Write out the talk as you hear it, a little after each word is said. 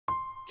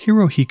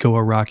Hirohiko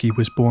Araki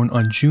was born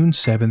on June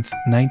 7,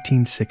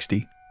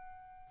 1960.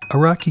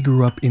 Araki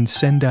grew up in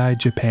Sendai,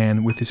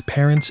 Japan with his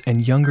parents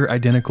and younger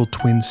identical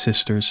twin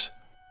sisters.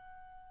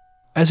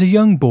 As a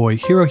young boy,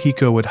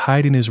 Hirohiko would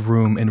hide in his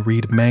room and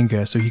read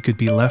manga so he could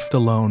be left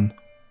alone.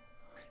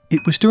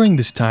 It was during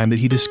this time that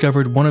he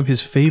discovered one of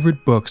his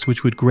favorite books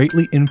which would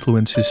greatly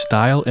influence his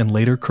style and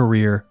later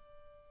career.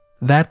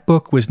 That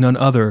book was none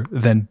other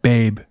than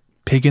Babe,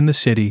 Pig in the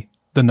City,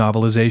 the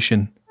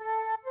novelization.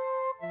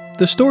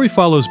 The story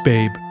follows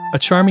Babe, a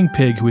charming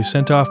pig who is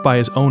sent off by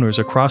his owners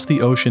across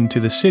the ocean to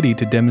the city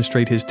to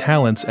demonstrate his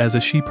talents as a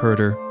sheep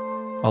herder.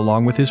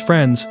 Along with his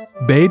friends,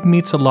 Babe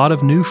meets a lot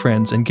of new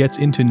friends and gets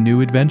into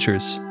new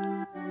adventures.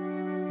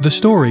 The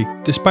story,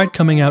 despite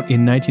coming out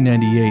in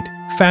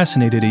 1998,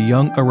 fascinated a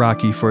young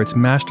Araki for its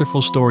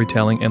masterful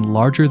storytelling and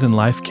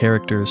larger-than-life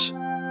characters.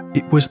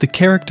 It was the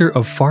character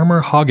of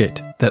Farmer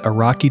Hoggett that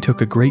Araki took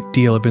a great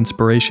deal of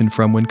inspiration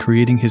from when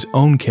creating his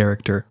own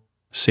character,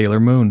 Sailor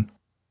Moon.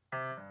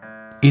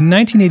 In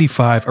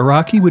 1985,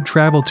 Araki would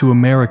travel to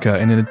America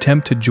in an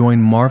attempt to join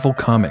Marvel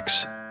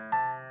Comics.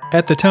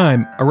 At the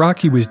time,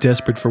 Araki was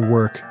desperate for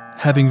work,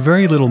 having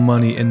very little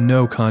money and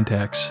no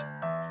contacts.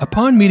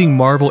 Upon meeting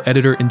Marvel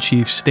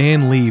editor-in-chief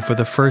Stan Lee for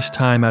the first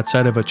time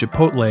outside of a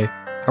Chipotle,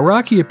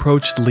 Araki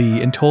approached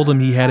Lee and told him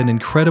he had an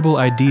incredible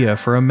idea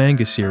for a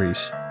manga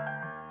series.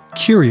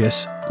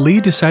 Curious,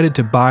 Lee decided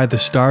to buy the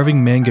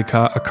starving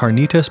mangaka a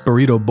carnitas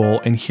burrito bowl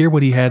and hear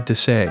what he had to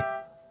say.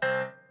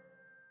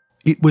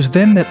 It was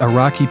then that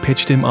Araki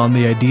pitched him on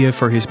the idea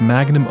for his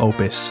magnum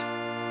opus,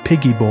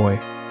 Piggy Boy,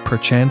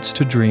 Perchance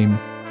to Dream.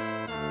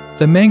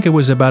 The manga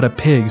was about a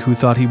pig who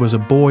thought he was a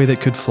boy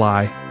that could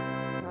fly.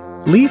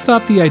 Lee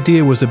thought the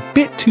idea was a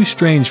bit too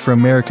strange for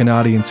American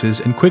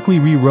audiences and quickly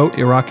rewrote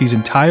Araki's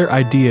entire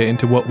idea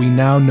into what we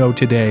now know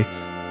today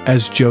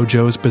as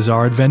JoJo's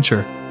Bizarre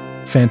Adventure,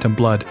 Phantom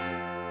Blood.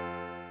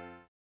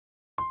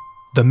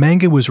 The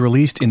manga was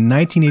released in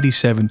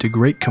 1987 to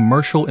great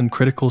commercial and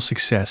critical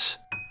success.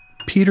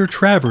 Peter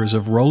Travers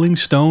of Rolling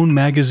Stone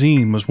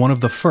magazine was one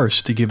of the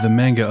first to give the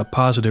manga a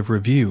positive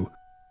review,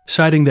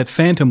 citing that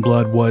Phantom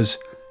Blood was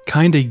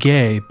kinda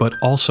gay but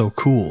also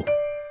cool.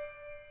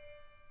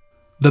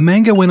 The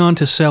manga went on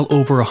to sell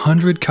over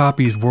 100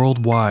 copies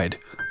worldwide,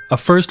 a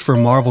first for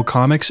Marvel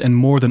Comics and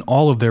more than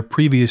all of their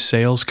previous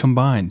sales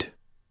combined.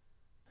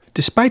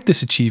 Despite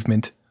this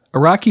achievement,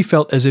 Araki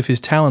felt as if his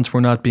talents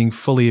were not being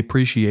fully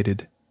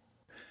appreciated.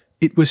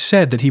 It was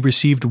said that he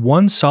received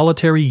 1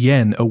 solitary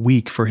yen a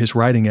week for his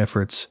writing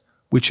efforts,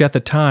 which at the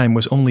time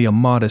was only a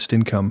modest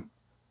income.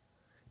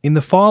 In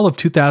the fall of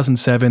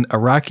 2007,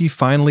 Araki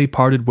finally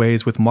parted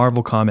ways with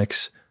Marvel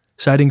Comics,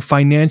 citing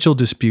financial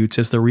disputes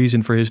as the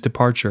reason for his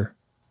departure.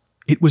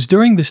 It was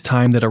during this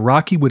time that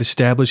Araki would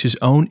establish his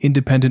own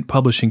independent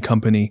publishing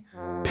company,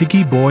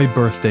 Piggy Boy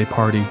Birthday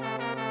Party.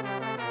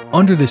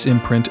 Under this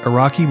imprint,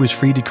 Araki was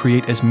free to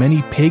create as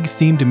many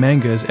pig-themed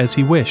mangas as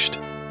he wished.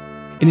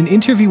 In an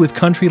interview with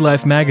Country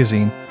Life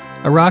magazine,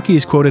 Araki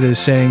is quoted as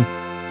saying,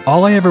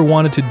 "All I ever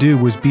wanted to do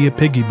was be a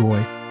piggy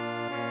boy.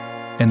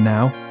 And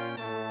now,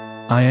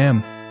 I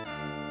am."